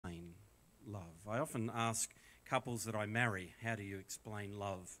I often ask couples that I marry, how do you explain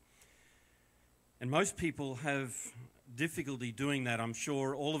love? And most people have difficulty doing that. I'm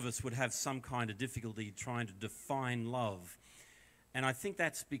sure all of us would have some kind of difficulty trying to define love. And I think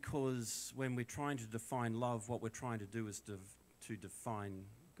that's because when we're trying to define love, what we're trying to do is to define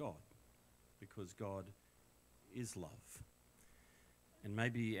God, because God is love. And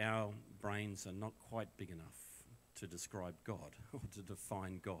maybe our brains are not quite big enough to describe God or to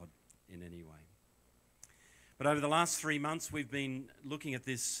define God in any way. But over the last 3 months, we've been looking at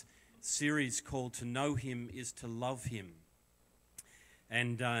this series called To Know Him is to Love Him.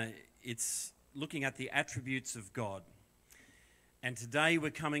 And it's looking at the attributes of God. And today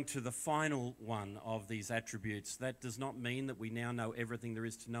we're coming to the final one of these attributes. That does not mean that we now know everything there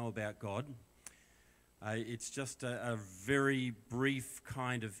is to know about God. It's just a very brief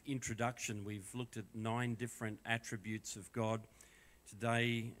kind of introduction. We've looked at 9 different attributes of God.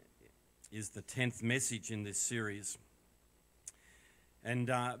 Today is the 10th message in this series. And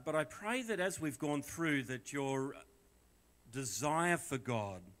but I pray that as we've gone through, that your desire for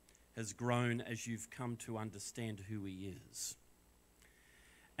God has grown as you've come to understand who He is.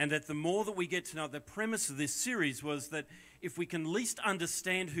 And that the more that we get to know, the premise of this series was that if we can at least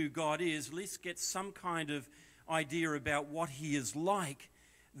understand who God is, at least get some kind of idea about what He is like,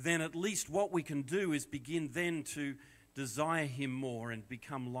 then at least what we can do is begin then to desire Him more and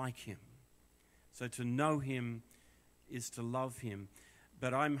become like Him. So to know Him is to love Him.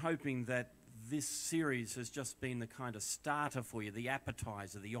 But I'm hoping that this series has just been the kind of starter for you, the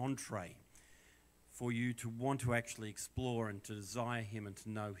appetizer, the entree, for you to want to actually explore and to desire Him and to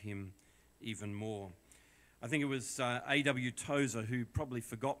know Him even more. I think it was A.W. Tozer, who probably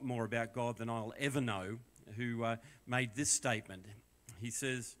forgot more about God than I'll ever know, who made this statement. He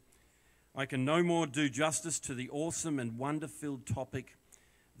says, "I can no more do justice to the awesome and wonder-filled topic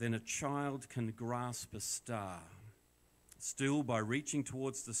than a child can grasp a star. Still, by reaching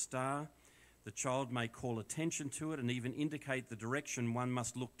towards the star, the child may call attention to it and even indicate the direction one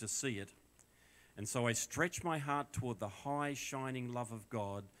must look to see it. And so I stretch my heart toward the high, shining love of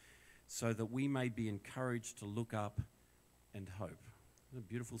God so that we may be encouraged to look up and hope." A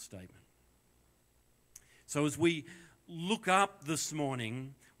beautiful statement. So as we look up this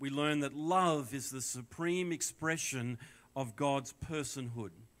morning, we learn that love is the supreme expression of God's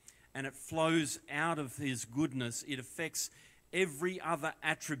personhood, and it flows out of His goodness. It affects every other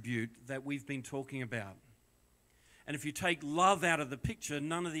attribute that we've been talking about. And if you take love out of the picture,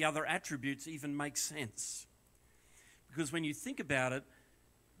 none of the other attributes even make sense. Because when you think about it,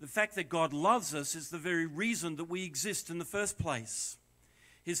 the fact that God loves us is the very reason that we exist in the first place.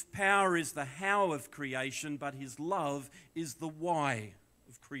 His power is the how of creation, but His love is the why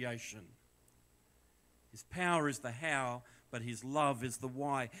of creation. His power is the how, but His love is the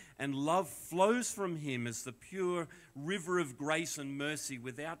why. And love flows from Him as the pure river of grace and mercy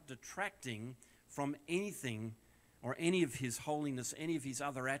without detracting from anything or any of His holiness, any of His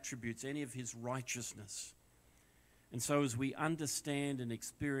other attributes, any of His righteousness. And so as we understand and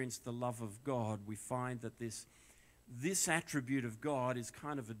experience the love of God, we find that this attribute of God is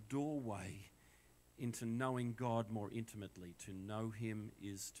kind of a doorway into knowing God more intimately. To know Him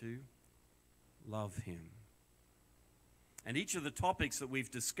is to love Him. And each of the topics that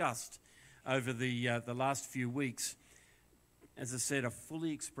we've discussed over the last few weeks, as I said, are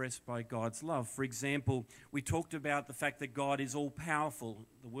fully expressed by God's love. For example, we talked about the fact that God is all-powerful.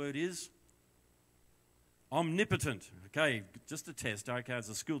 The word is omnipotent. Okay, just a test. Okay, as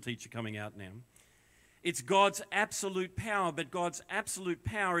a school teacher coming out now. It's God's absolute power, but God's absolute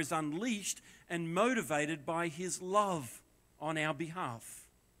power is unleashed and motivated by His love on our behalf.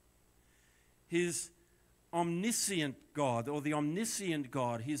 His omniscient God, or the omniscient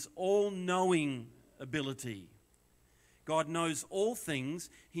God, His all-knowing ability. God knows all things.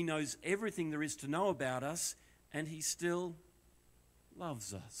 He knows everything there is to know about us, and He still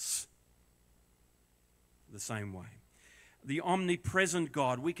loves us the same way. The omnipresent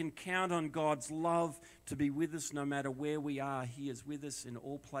God. We can count on God's love to be with us no matter where we are. He is with us in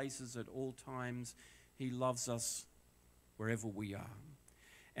all places at all times. He loves us wherever we are.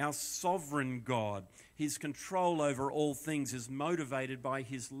 Our sovereign God, His control over all things is motivated by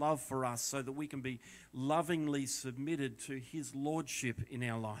His love for us so that we can be lovingly submitted to His lordship in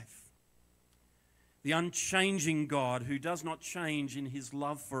our life. The unchanging God who does not change in His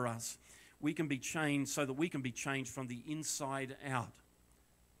love for us, we can be changed so that we can be changed from the inside out.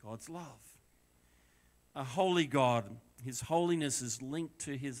 God's love. A holy God, His holiness is linked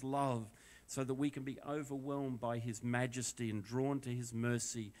to His love so that we can be overwhelmed by His majesty and drawn to His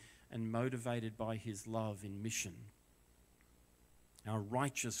mercy and motivated by His love in mission. Our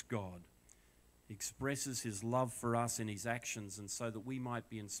righteous God, He expresses his love for us in his actions, and so that we might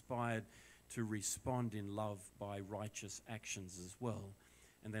be inspired to respond in love by righteous actions as well.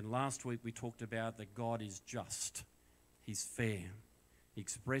 And then last week we talked about that God is just. He's fair. He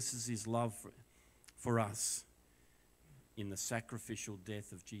expresses his love for us in the sacrificial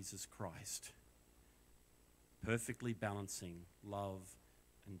death of Jesus Christ, perfectly balancing love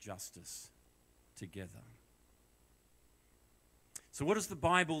and justice together. So what does the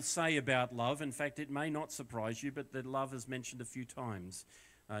Bible say about love? In fact, it may not surprise you, but that love is mentioned a few times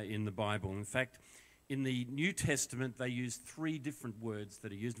in the Bible. In fact, in the New Testament, they use 3 different words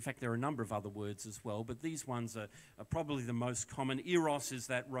that are used. In fact, there are a number of other words as well, but these ones are probably the most common. Eros is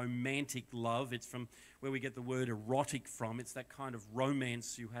that romantic love. It's from where we get the word erotic from. It's that kind of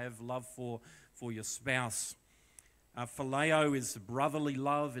romance you have, love for your spouse. Phileo is brotherly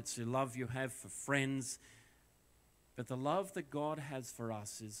love. It's the love you have for friends. But the love that God has for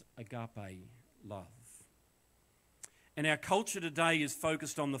us is agape love. And our culture today is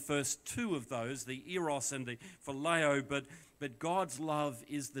focused on the first 2 of those, the eros and the phileo, but God's love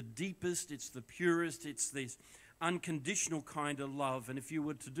is the deepest, it's the purest, it's this unconditional kind of love. And if you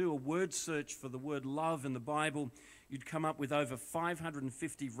were to do a word search for the word love in the Bible, you'd come up with over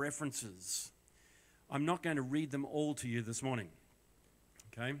 550 references. I'm not going to read them all to you this morning,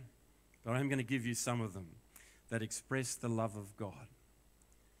 okay? But I'm going to give you some of them that express the love of God.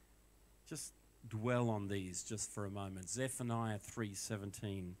 Just dwell on these just for a moment. Zephaniah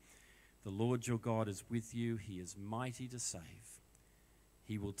 3:17. The Lord your God is with you. He is mighty to save.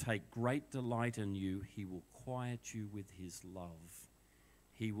 He will take great delight in you. He will quiet you with his love.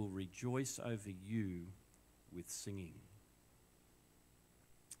 He will rejoice over you with singing.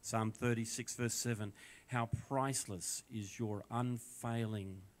 Psalm 36 verse 7. How priceless is your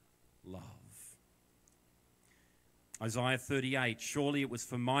unfailing love. Isaiah 38, surely it was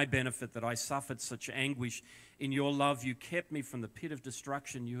for my benefit that I suffered such anguish. In your love you kept me from the pit of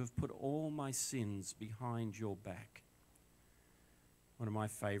destruction. You have put all my sins behind your back. One of my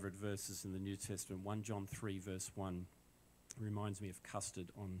favourite verses in the New Testament, 1 John 3 verse 1, reminds me of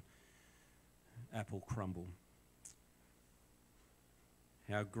custard on apple crumble.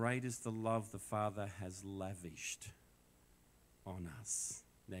 How great is the love the Father has lavished on us.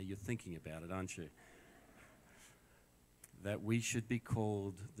 Now you're thinking about it, aren't you? That we should be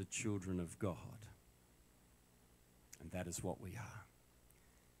called the children of God. And that is what we are.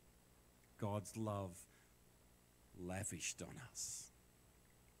 God's love lavished on us.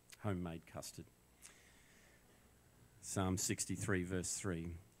 Homemade custard. Psalm 63 verse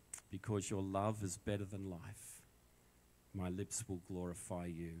 3. Because your love is better than life, my lips will glorify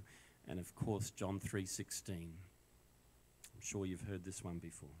you. And of course, John 3:16. I'm sure you've heard this one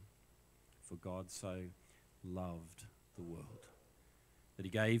before. For God so loved the world, that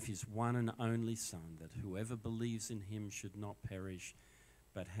he gave his one and only Son, that whoever believes in him should not perish,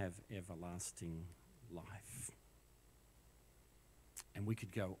 but have everlasting life. And we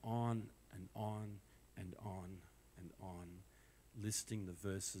could go on and on and on and on, listing the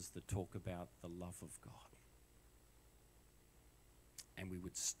verses that talk about the love of God. And we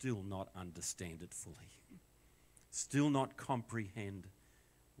would still not understand it fully, still not comprehend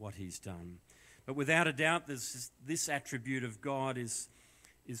what he's done. But without a doubt, this attribute of God is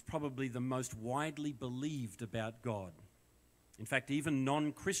probably the most widely believed about God. In fact, even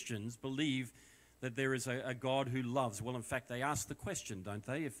non-Christians believe that there is a God who loves. Well, in fact, they ask the question, don't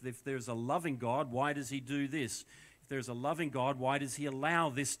they? If there's a loving God, why does he do this? If there's a loving God, why does he allow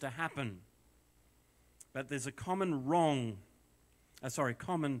this to happen? But there's a common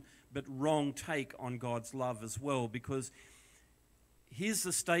but wrong take on God's love as well, because here's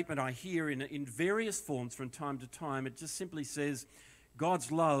the statement I hear in various forms from time to time. It just simply says,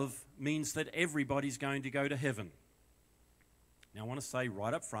 God's love means that everybody's going to go to heaven. Now, I want to say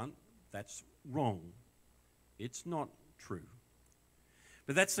right up front, that's wrong. It's not true.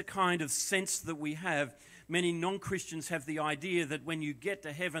 But that's the kind of sense that we have. Many non-Christians have the idea that when you get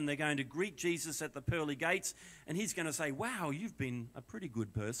to heaven, they're going to greet Jesus at the pearly gates, and he's going to say, wow, you've been a pretty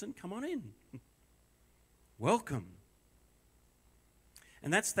good person. Come on in. Welcome.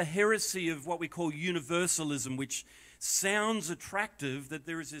 And that's the heresy of what we call universalism, which sounds attractive, that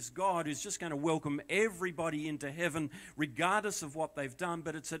there is this God who's just going to welcome everybody into heaven regardless of what they've done,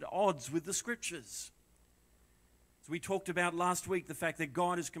 but it's at odds with the Scriptures. So we talked about last week the fact that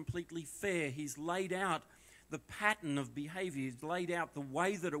God is completely fair. He's laid out the pattern of behavior. He's laid out the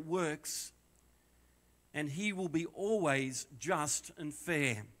way that it works, and he will be always just and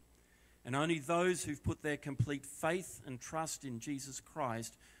fair. And only those who've put their complete faith and trust in Jesus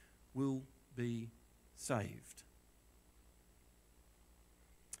Christ will be saved.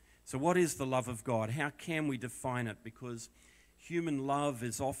 So what is the love of God? How can we define it? Because human love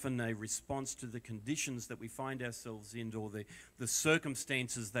is often a response to the conditions that we find ourselves in, or the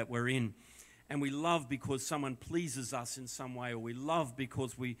circumstances that we're in. And we love because someone pleases us in some way, or we love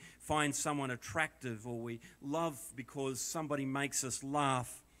because we find someone attractive, or we love because somebody makes us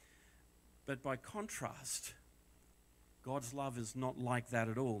laugh. But by contrast, God's love is not like that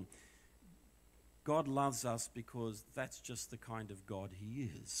at all. God loves us because that's just the kind of God He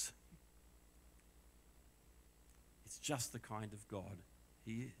is. It's just the kind of God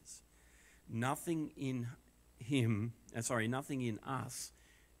He is. Nothing in us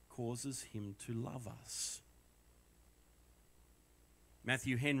causes Him to love us.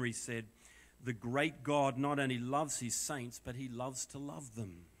 Matthew Henry said, "The great God not only loves His saints, but He loves to love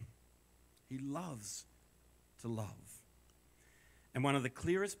them." He loves to love. And one of the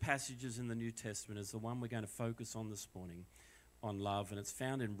clearest passages in the New Testament is the one we're going to focus on this morning, on love, and it's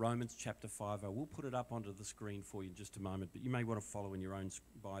found in Romans chapter 5. I will put it up onto the screen for you in just a moment, but you may want to follow in your own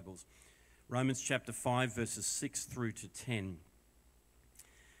Bibles. Romans chapter 5, verses 6 through to 10.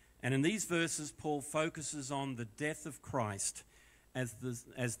 And in these verses, Paul focuses on the death of Christ as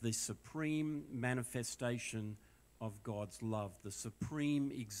the supreme manifestation of God's love, the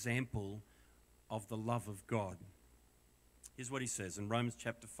supreme example of the love of God. Here's what he says in Romans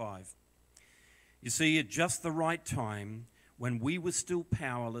chapter 5. "You see, at just the right time, when we were still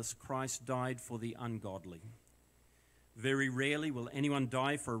powerless, Christ died for the ungodly. Very rarely will anyone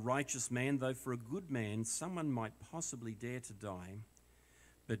die for a righteous man, though for a good man someone might possibly dare to die.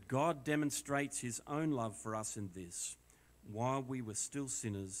 But God demonstrates His own love for us in this: while we were still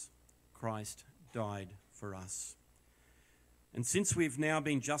sinners, Christ died for us. And since we've now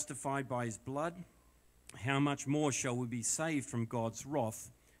been justified by His blood, how much more shall we be saved from God's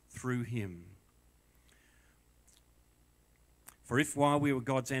wrath through Him? For if while we were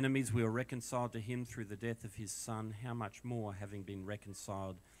God's enemies we were reconciled to Him through the death of His Son, how much more, having been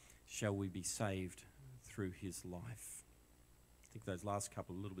reconciled, shall we be saved through His life?" I think those last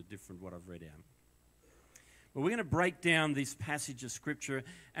couple are a little bit different what I've read out. But we're going to break down this passage of Scripture,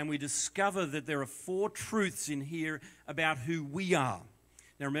 and we discover that there are 4 truths in here about who we are.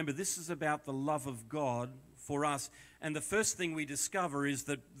 Now remember, this is about the love of God for us. And the first thing we discover is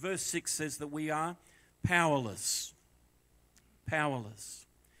that verse 6 says that we are powerless. Powerless.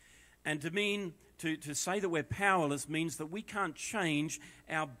 And to say that we're powerless means that we can't change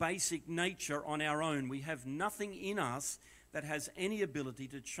our basic nature on our own. We have nothing in us that has any ability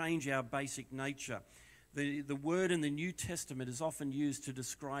to change our basic nature. The word in the New Testament is often used to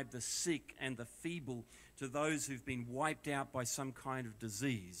describe the sick and the feeble, to those who've been wiped out by some kind of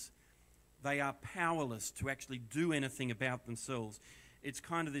disease. They are powerless to actually do anything about themselves. It's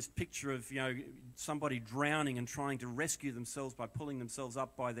kind of this picture of, somebody drowning and trying to rescue themselves by pulling themselves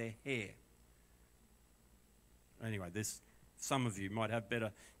up by their hair. Anyway, some of you might have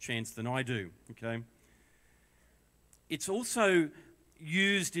better chance than I do, okay? It's also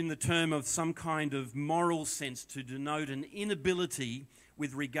used in the term of some kind of moral sense to denote an inability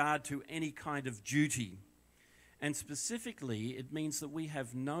with regard to any kind of duty. And specifically, it means that we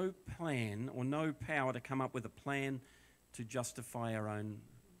have no plan or no power to come up with a plan to justify our own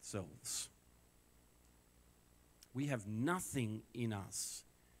selves. We have nothing in us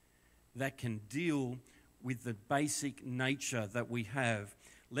that can deal with the basic nature that we have.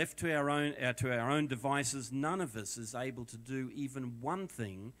 Left to our own devices, none of us is able to do even one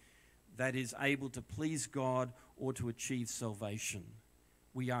thing that is able to please God or to achieve salvation.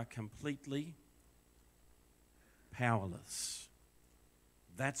 We are completely powerless.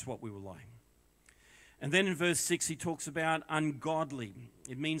 That's what we were like. And then in verse 6 he talks about ungodly.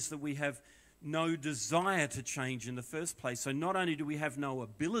 It means that we have no desire to change in the first place. So not only do we have no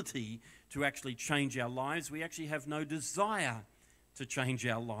ability to actually change our lives, we actually have no desire to change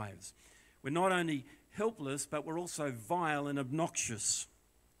our lives. We're not only helpless, but we're also vile and obnoxious.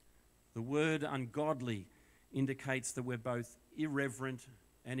 The word ungodly indicates that we're both irreverent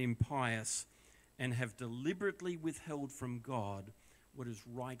and impious and have deliberately withheld from God what is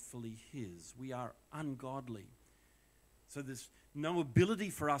rightfully His. We are ungodly. So there's no ability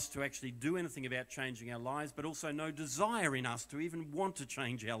for us to actually do anything about changing our lives, but also no desire in us to even want to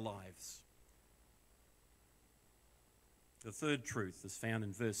change our lives. The third truth is found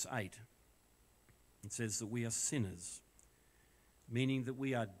in verse 8. It says that we are sinners, meaning that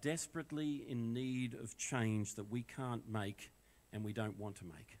we are desperately in need of change that we can't make and we don't want to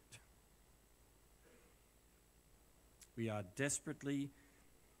make. We are desperately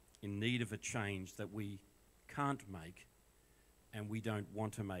in need of a change that we can't make and we don't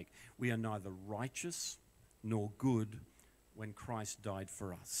want to make. We are neither righteous nor good when Christ died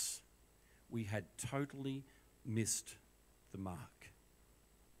for us. We had totally missed the mark.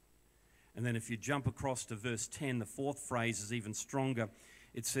 And then if you jump across to verse 10, the fourth phrase is even stronger.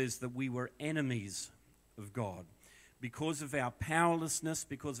 It says that we were enemies of God. Because of our powerlessness,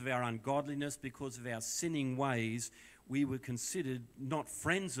 because of our ungodliness, because of our sinning ways, we were considered not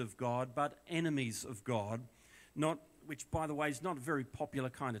friends of God, but enemies of God. Which, by the way, is not a very popular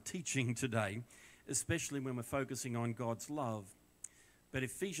kind of teaching today, especially when we're focusing on God's love. But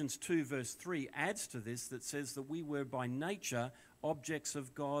Ephesians 2 verse 3 adds to this, that says that we were by nature objects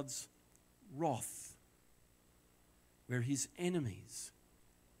of God's wrath. We're his enemies.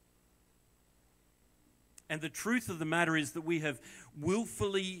 And the truth of the matter is that we have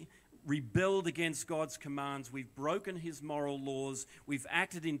willfully rebelled against God's commands. We've broken his moral laws. We've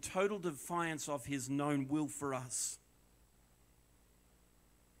acted in total defiance of his known will for us.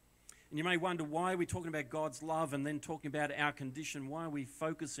 And you may wonder, why are we talking about God's love and then talking about our condition? Why are we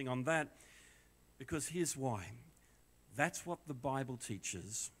focusing on that? Because here's why. That's what the Bible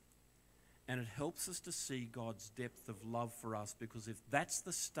teaches. And it helps us to see God's depth of love for us. Because if that's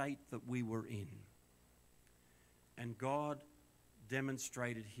the state that we were in, and God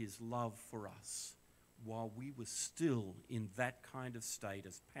demonstrated his love for us while we were still in that kind of state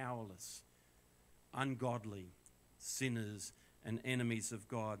as powerless, ungodly, sinners, and enemies of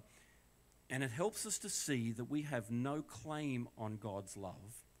God. And it helps us to see that we have no claim on God's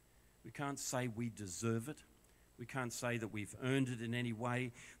love. We can't say we deserve it. We can't say that we've earned it in any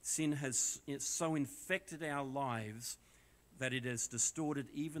way. Sin has so infected our lives that it has distorted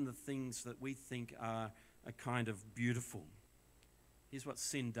even the things that we think are a kind of beautiful. Here's what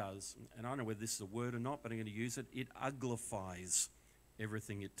sin does, and I don't know whether this is a word or not, but I'm going to use it. It uglifies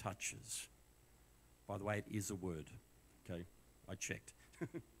everything it touches. By the way, it is a word. Okay, I checked.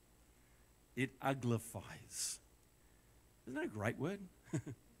 It uglifies. Isn't that a great word?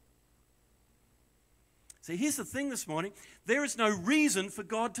 See, here's the thing this morning. There is no reason for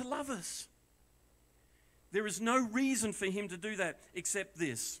God to love us. There is no reason for him to do that except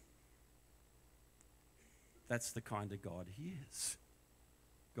this. That's the kind of God he is.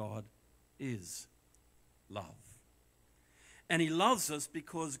 God is love. And he loves us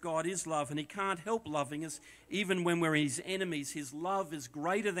because God is love, and he can't help loving us even when we're his enemies. His love is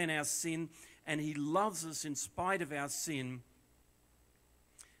greater than our sin, and he loves us in spite of our sin.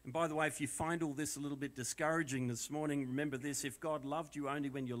 And by the way, if you find all this a little bit discouraging this morning, remember this: if God loved you only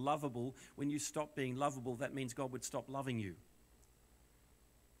when you're lovable, when you stop being lovable, that means God would stop loving you.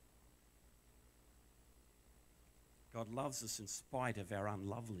 God loves us in spite of our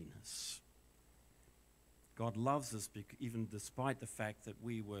unloveliness. God loves us even despite the fact that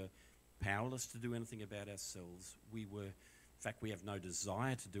we were powerless to do anything about ourselves. In fact, we have no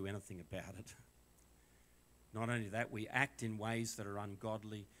desire to do anything about it. Not only that, we act in ways that are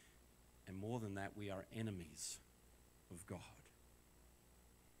ungodly, and more than that, we are enemies of God.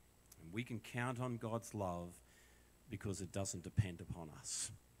 And we can count on God's love because it doesn't depend upon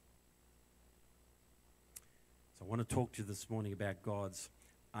us. So I want to talk to you this morning about God's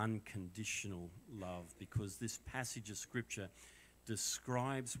unconditional love, because this passage of Scripture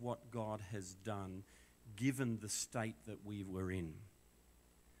describes what God has done given the state that we were in.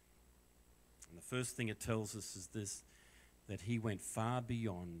 And the first thing it tells us is this: that he went far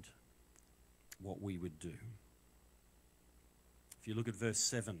beyond what we would do. If you look at verse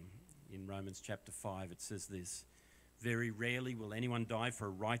 7 in Romans chapter 5, it says this: very rarely will anyone die for a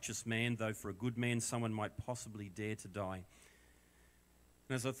righteous man, though for a good man someone might possibly dare to die.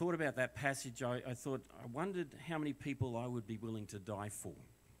 And as I thought about that passage, I wondered how many people I would be willing to die for.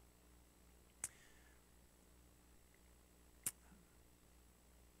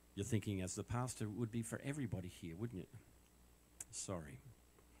 You're thinking, as the pastor, it would be for everybody here, wouldn't it? Sorry.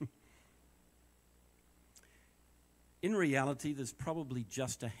 In reality, there's probably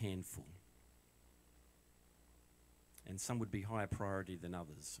just a handful. And some would be higher priority than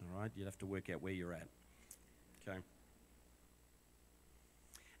others, all right? You'd have to work out where you're at, okay?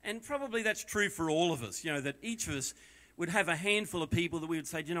 And probably that's true for all of us, that each of us would have a handful of people that we would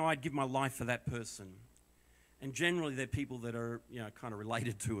say, I'd give my life for that person. And generally they're people that are, kind of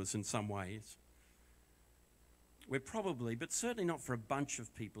related to us in some ways. We're probably, but certainly not for a bunch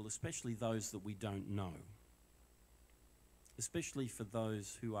of people, especially those that we don't know. Especially for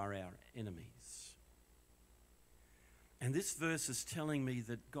those who are our enemies. And this verse is telling me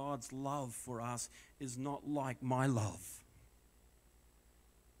that God's love for us is not like my love.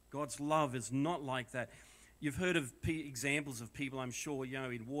 God's love is not like that. You've heard of examples of people, I'm sure,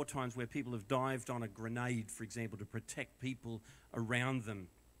 in war times where people have dived on a grenade, for example, to protect people around them.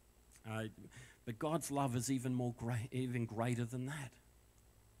 But But God's love is even greater than that.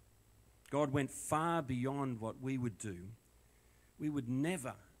 God went far beyond what we would do. We would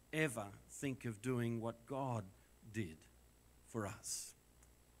never, ever think of doing what God did for us.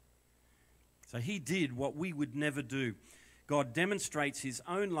 So he did what we would never do. God demonstrates his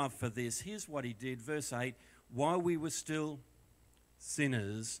own love for this. Here's what he did, verse 8. While we were still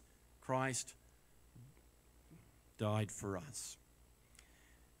sinners, Christ died for us.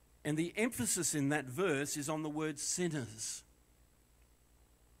 And the emphasis in that verse is on the word sinners.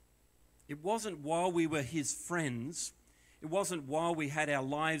 It wasn't while we were his friends. It wasn't while we had our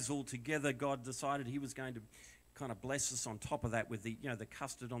lives all together, God decided he was going to kind of bless us on top of that with the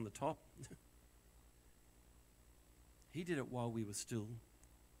custard on the top. He did it while we were still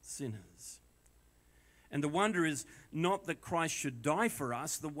sinners. And the wonder is not that Christ should die for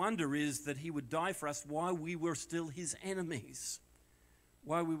us. The wonder is that he would die for us while we were still his enemies,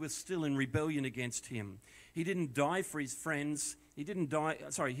 while we were still in rebellion against him. He didn't die for his friends. He didn't die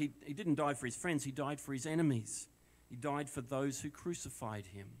for his friends. He died for his enemies. He died for those who crucified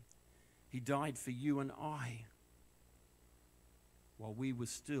him. He died for you and I while we were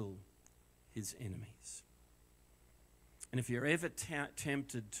still his enemies. And if you're ever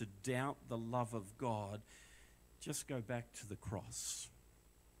tempted to doubt the love of God, just go back to the cross.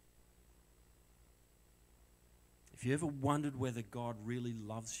 If you ever wondered whether God really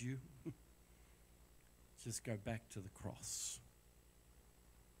loves you, just go back to the cross.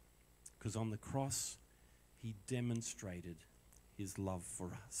 Because on the cross, he demonstrated his love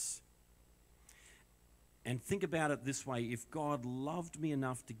for us. And think about it this way. If God loved me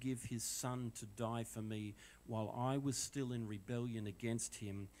enough to give his son to die for me while I was still in rebellion against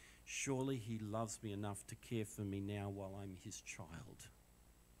him, surely he loves me enough to care for me now while I'm his child.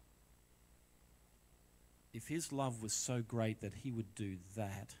 If his love was so great that he would do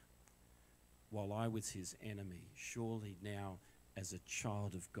that while I was his enemy, surely now as a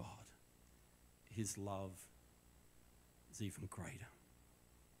child of God, his love is even greater.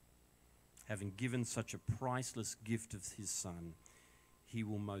 Having given such a priceless gift of his son, he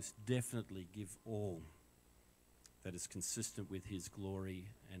will most definitely give all that is consistent with his glory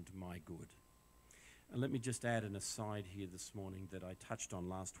and my good. And let me just add an aside here this morning that I touched on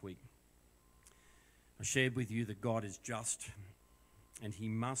last week. I shared with you that God is just, and he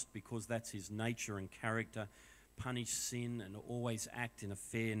must, because that's his nature and character, punish sin and always act in a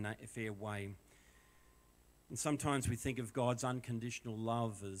fair way. And sometimes we think of God's unconditional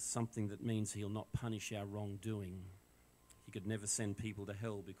love as something that means he'll not punish our wrongdoing. He could never send people to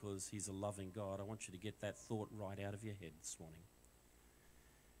hell because he's a loving God. I want you to get that thought right out of your head this morning.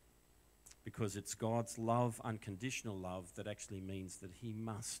 Because it's God's love, unconditional love, that actually means that he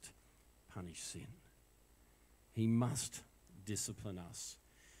must punish sin. He must discipline us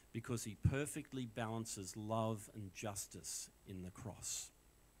because he perfectly balances love and justice in the cross.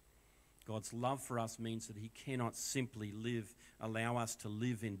 God's love for us means that he cannot simply allow us to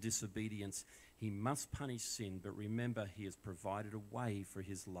live in disobedience. He must punish sin, but remember, he has provided a way for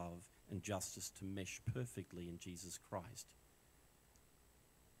his love and justice to mesh perfectly in Jesus Christ.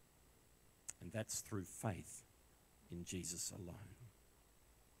 And that's through faith in Jesus alone.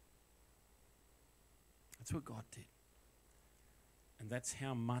 That's what God did. And that's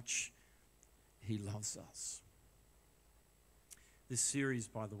how much he loves us. This series,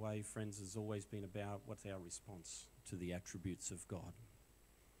 by the way, friends, has always been about what's our response to the attributes of God.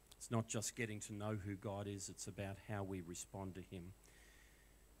 It's not just getting to know who God is, it's about how we respond to him.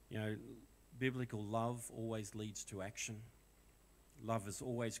 You know, biblical love always leads to action. Love is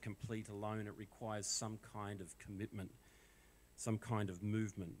always complete alone. It requires some kind of commitment, some kind of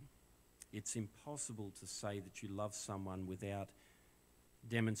movement. It's impossible to say that you love someone without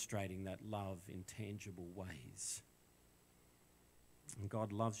demonstrating that love in tangible ways. And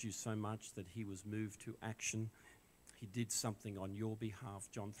God loves you so much that he was moved to action. He did something on your behalf.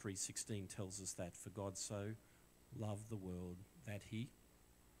 John 3:16 tells us that. For God so loved the world that he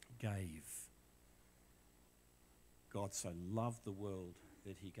gave. God so loved the world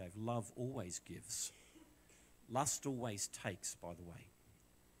that he gave. Love always gives. Lust always takes, by the way.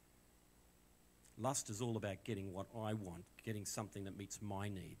 Lust is all about getting what I want, getting something that meets my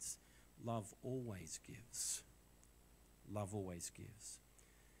needs. Love always gives. Love always gives.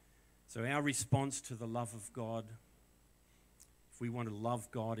 So our response to the love of God, if we want to love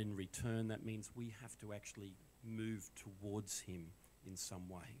God in return, that means we have to actually move towards him in some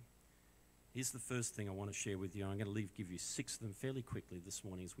way. Here's the first thing I want to share with you. I'm going to give you 6 of them fairly quickly this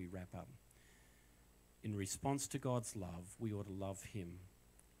morning as we wrap up. In response to God's love, we ought to love him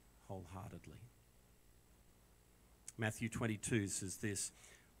wholeheartedly. Matthew 22 says this,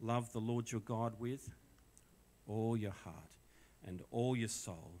 Love the Lord your God with all your heart and all your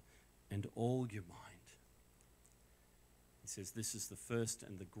soul and all your mind. He says this is the first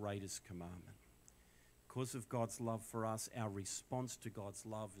and the greatest commandment. Because of God's love for us, our response to God's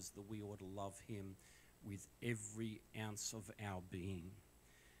love is that we ought to love him with every ounce of our being.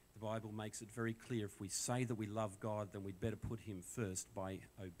 The Bible makes it very clear if we say that we love God, then we'd better put him first by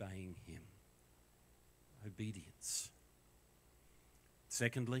obeying him. Obedience.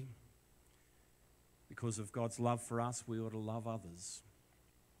 Secondly, because of God's love for us, we ought to love others.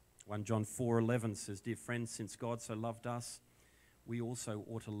 1 John 4:11 says, "Dear friends, since God so loved us, we also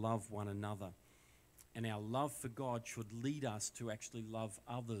ought to love one another." And our love for God should lead us to actually love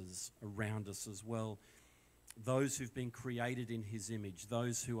others around us as well. Those who've been created in his image,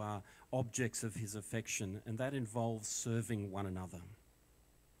 those who are objects of his affection, and that involves serving one another,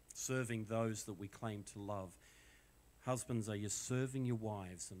 serving those that we claim to love. Husbands, are you serving your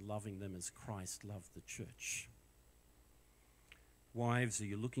wives and loving them as Christ loved the church? Wives, are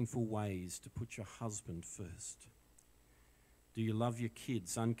you looking for ways to put your husband first? Do you love your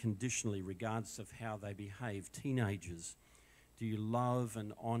kids unconditionally regardless of how they behave? Teenagers, do you love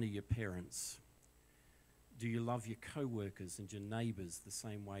and honour your parents? Do you love your co-workers and your neighbours the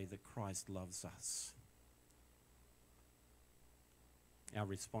same way that Christ loves us? Our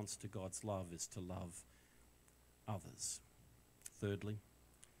response to God's love is to love others. Thirdly,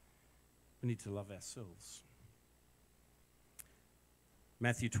 we need to love ourselves.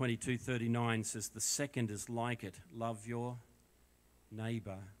 Matthew 22:39 says, "The second is like it. Love your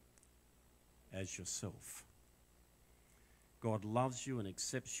neighbour as yourself." God loves you and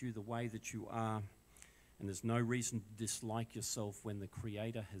accepts you the way that you are, and there's no reason to dislike yourself when the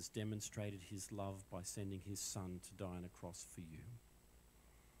Creator has demonstrated his love by sending his Son to die on a cross for you.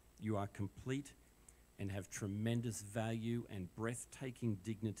 You are complete and have tremendous value and breathtaking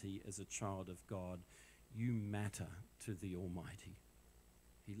dignity as a child of God. You matter to the Almighty.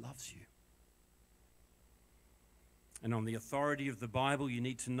 He loves you. And on the authority of the Bible, you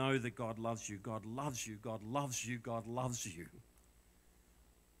need to know that God loves you. God loves you. God loves you. God loves you.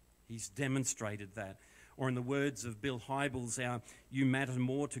 He's demonstrated that. Or in the words of Bill Hybels, you matter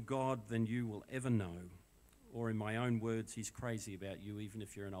more to God than you will ever know. Or in my own words, he's crazy about you even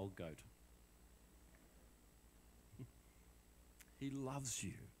if you're an old goat. He loves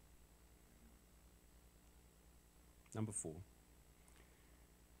you. Number 4.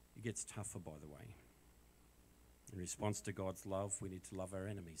 It gets tougher, by the way. In response to God's love, we need to love our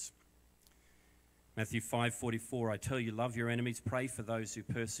enemies. Matthew 5:44, "I tell you, love your enemies, pray for those who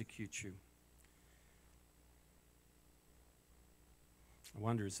persecute you." I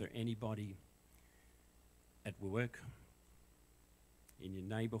wonder, is there anybody at work, in your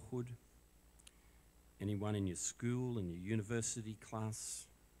neighbourhood, anyone in your school, in your university class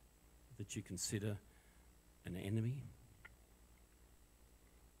that you consider an enemy?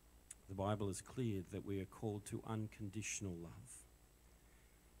 The Bible is clear that we are called to unconditional love.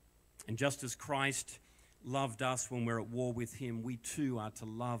 And just as Christ loved us when we're at war with him, we too are to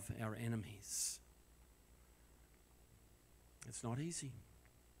love our enemies. It's not easy.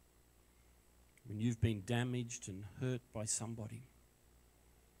 When you've been damaged and hurt by somebody,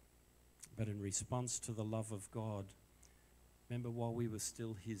 but in response to the love of God, remember while we were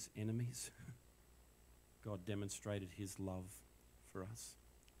still his enemies, God demonstrated his love for us.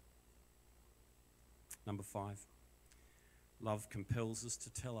 Number 5, love compels us to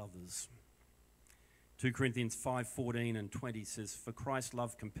tell others. 2 Corinthians 5:14 and 20 says, "For Christ's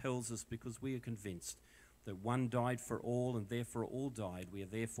love compels us because we are convinced that one died for all and therefore all died. We are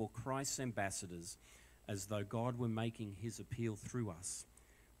therefore Christ's ambassadors, as though God were making his appeal through us.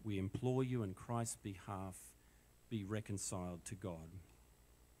 We implore you in Christ's behalf, be reconciled to God."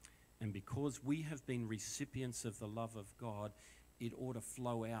 And because we have been recipients of the love of God, it ought to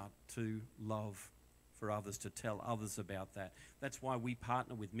flow out to love for others, to tell others about that. That's why we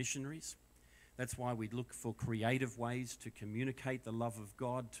partner with missionaries. That's why we look for creative ways to communicate the love of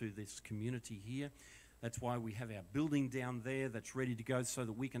God to this community here. That's why we have our building down there that's ready to go so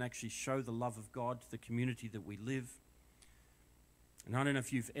that we can actually show the love of God to the community that we live. And I don't know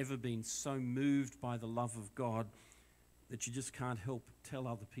if you've ever been so moved by the love of God that you just can't help tell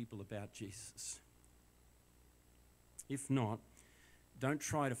other people about Jesus. If not, don't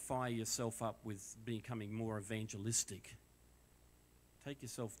try to fire yourself up with becoming more evangelistic. Take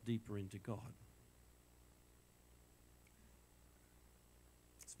yourself deeper into God.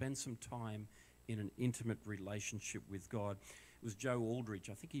 Spend some time in an intimate relationship with God. It was Joe Aldridge,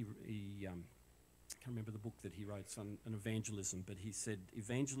 I think he I can't remember the book that he wrote on evangelism, but he said,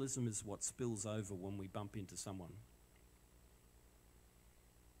 evangelism is what spills over when we bump into someone.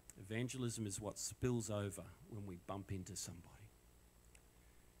 Evangelism is what spills over when we bump into somebody.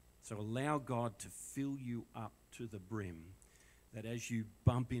 So allow God to fill you up to the brim, that as you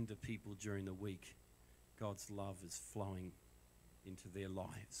bump into people during the week, God's love is flowing into their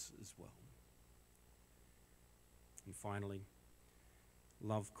lives as well. And finally,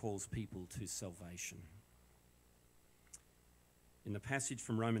 love calls people to salvation. In the passage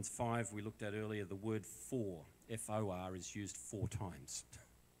from Romans 5 we looked at earlier, the word for, F-O-R, is used 4 times.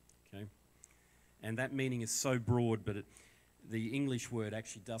 Okay? And that meaning is so broad, but the English word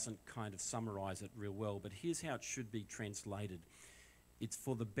actually doesn't kind of summarize it real well. But here's how it should be translated. It's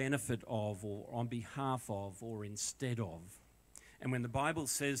for the benefit of, or on behalf of, or instead of. And when the Bible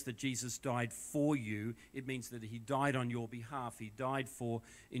says that Jesus died for you, it means that he died on your behalf. He died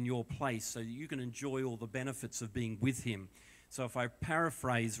in your place so that you can enjoy all the benefits of being with him. So if I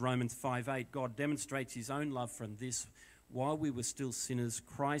paraphrase Romans 5:8, God demonstrates his own love from this: while we were still sinners,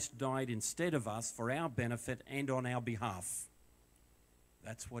 Christ died instead of us for our benefit and on our behalf.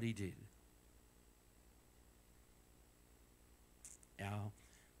 That's what he did. Our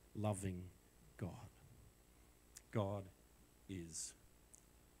loving God. God is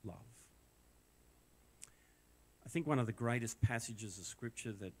love. I think one of the greatest passages of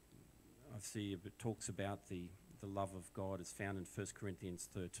Scripture that I see talks about the love of God is found in 1 Corinthians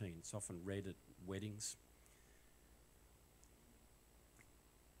 13. It's often read at weddings.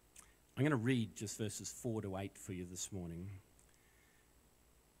 I'm going to read just verses 4 to 8 for you this morning.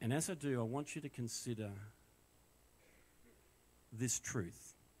 And as I do, I want you to consider this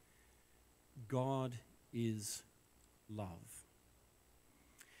truth. God is love.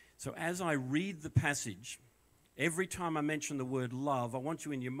 So as I read the passage, every time I mention the word love, I want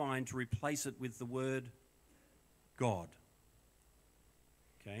you in your mind to replace it with the word God.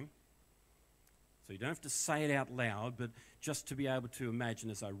 Okay? So you don't have to say it out loud, but just to be able to imagine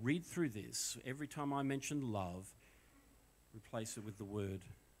as I read through this, every time I mention love, replace it with the word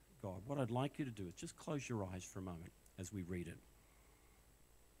God. What I'd like you to do is just close your eyes for a moment as we read it.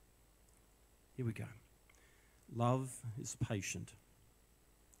 Here we go. Love is patient.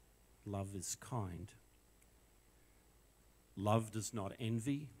 Love is kind. Love does not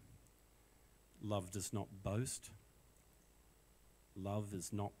envy. Love does not boast. Love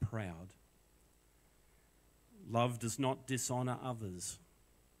is not proud. Love does not dishonor others.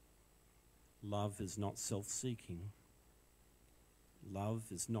 Love is not self-seeking. Love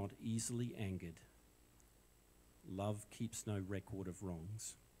is not easily angered. Love keeps no record of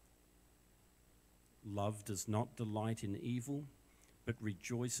wrongs. Love does not delight in evil, but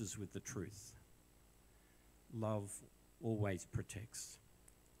rejoices with the truth. Love always protects,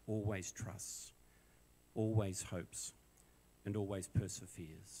 always trusts, always hopes, and always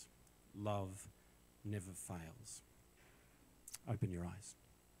perseveres. Love never fails. Open your eyes.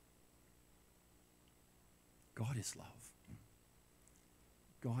 God is love.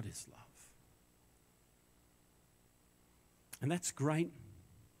 God is love. And that's great.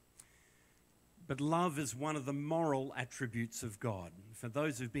 But love is one of the moral attributes of God. For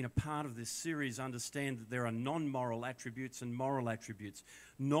those who've been a part of this series, understand that there are non-moral attributes and moral attributes.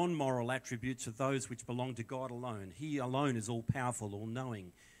 Non-moral attributes are those which belong to God alone. He alone is all-powerful,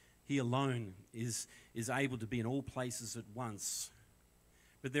 all-knowing. He alone is able to be in all places at once.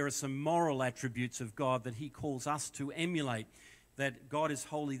 But there are some moral attributes of God that he calls us to emulate. That God is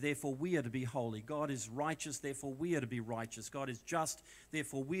holy, therefore we are to be holy. God is righteous, therefore we are to be righteous. God is just,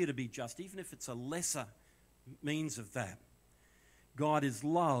 therefore we are to be just, even if it's a lesser means of that. God is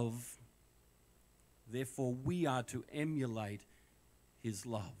love, therefore we are to emulate his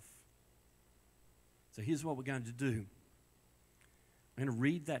love. So here's what we're going to do. I'm going to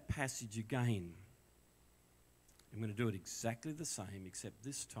read that passage again. I'm going to do it exactly the same, except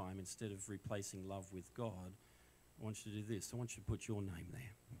this time, instead of replacing love with God, I want you to do this. I want you to put your name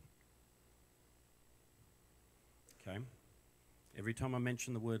there. Okay? Every time I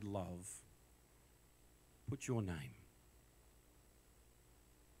mention the word love, put your name.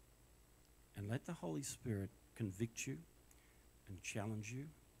 And let the Holy Spirit convict you and challenge you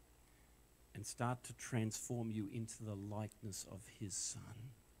and start to transform you into the likeness of his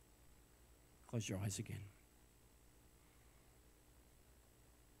Son. Close your eyes again.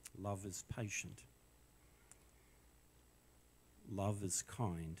 Love is patient. Love is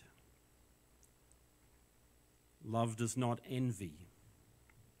kind. Love does not envy.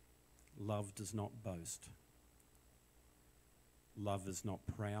 Love does not boast. Love is not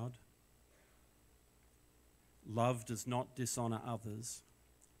proud. Love does not dishonor others.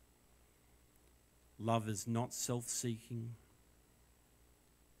 Love is not self-seeking.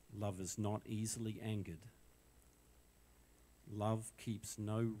 Love is not easily angered. Love keeps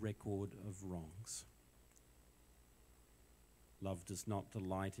no record of wrongs. Love does not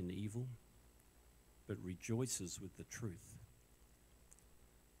delight in evil, but rejoices with the truth.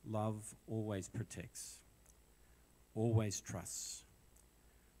 Love always protects, always trusts,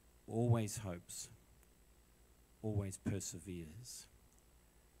 always hopes, always perseveres.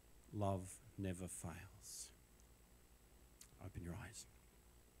 Love never fails. Open your eyes.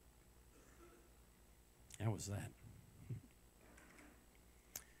 How was that?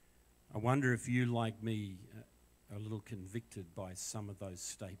 I wonder if you, like me, are a little convicted by some of those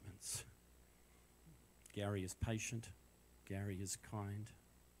statements. Gary is patient. Gary is kind.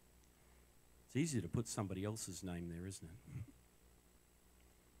 It's easy to put somebody else's name there, isn't it?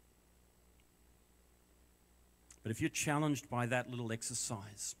 But if you're challenged by that little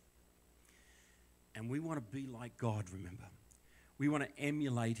exercise, and we want to be like God, remember, we want to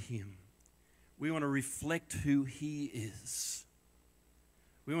emulate him. We want to reflect who he is.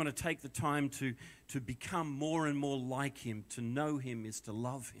 We want to take the time to become more and more like him. To know him is to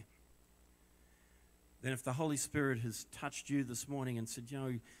love him. Then if the Holy Spirit has touched you this morning and said, you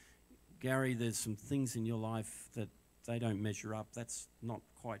know, Gary, there's some things in your life that they don't measure up. That's not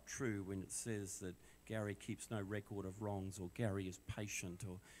quite true when it says that Gary keeps no record of wrongs, or Gary is patient,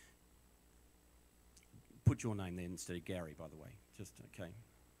 or put your name there instead of Gary, by the way. Just okay.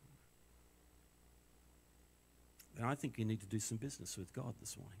 Then I think you need to do some business with God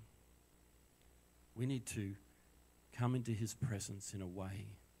this morning. We need to come into his presence in a way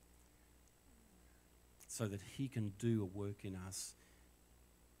so that he can do a work in us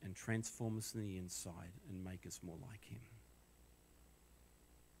and transform us on the inside and make us more like him.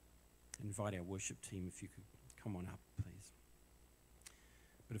 Invite our worship team, if you could come on up, please.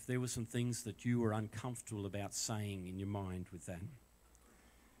 But if there were some things that you were uncomfortable about saying in your mind with that,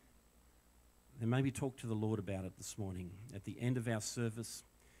 then maybe talk to the Lord about it this morning. At the end of our service,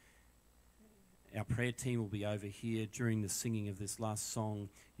 our prayer team will be over here during the singing of this last song.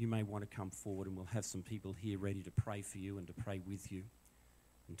 You may want to come forward, and we'll have some people here ready to pray for you and to pray with you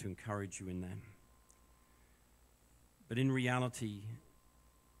and to encourage you in that. But in reality,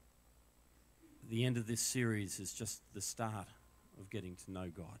 the end of this series is just the start of getting to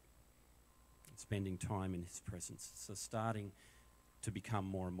know God and spending time in his presence. So starting to become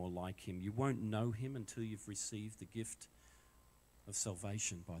more and more like him. You won't know him until you've received the gift of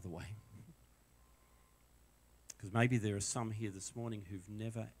salvation, by the way. Because maybe there are some here this morning who've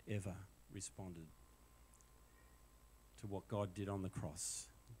never, ever responded to what God did on the cross,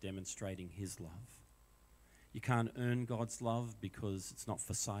 demonstrating his love. You can't earn God's love because it's not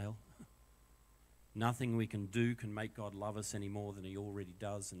for sale. Nothing we can do can make God love us any more than he already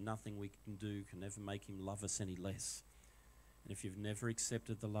does, and nothing we can do can ever make him love us any less. And if you've never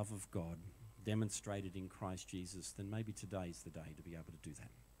accepted the love of God demonstrated in Christ Jesus, then maybe today's the day to be able to do that.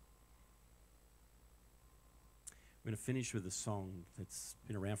 We're going to finish with a song that's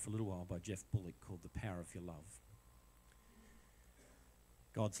been around for a little while by Jeff Bullock called The Power of Your Love.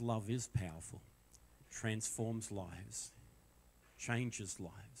 God's love is powerful. It transforms lives, changes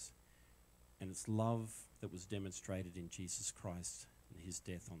lives. And it's love that was demonstrated in Jesus Christ and his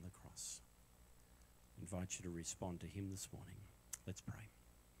death on the cross. I invite you to respond to him this morning. Let's pray.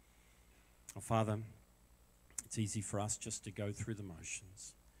 Oh, Father, it's easy for us just to go through the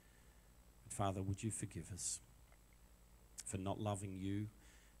motions. But Father, would you forgive us for not loving you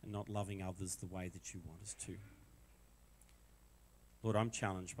and not loving others the way that you want us to? Lord, I'm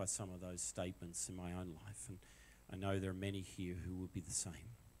challenged by some of those statements in my own life, and I know there are many here who will be the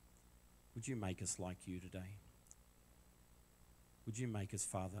same. Would you make us like you today? Would you make us,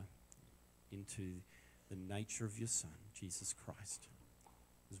 Father, into the nature of your Son, Jesus Christ,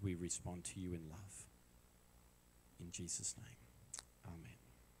 as we respond to you in love? In Jesus' name.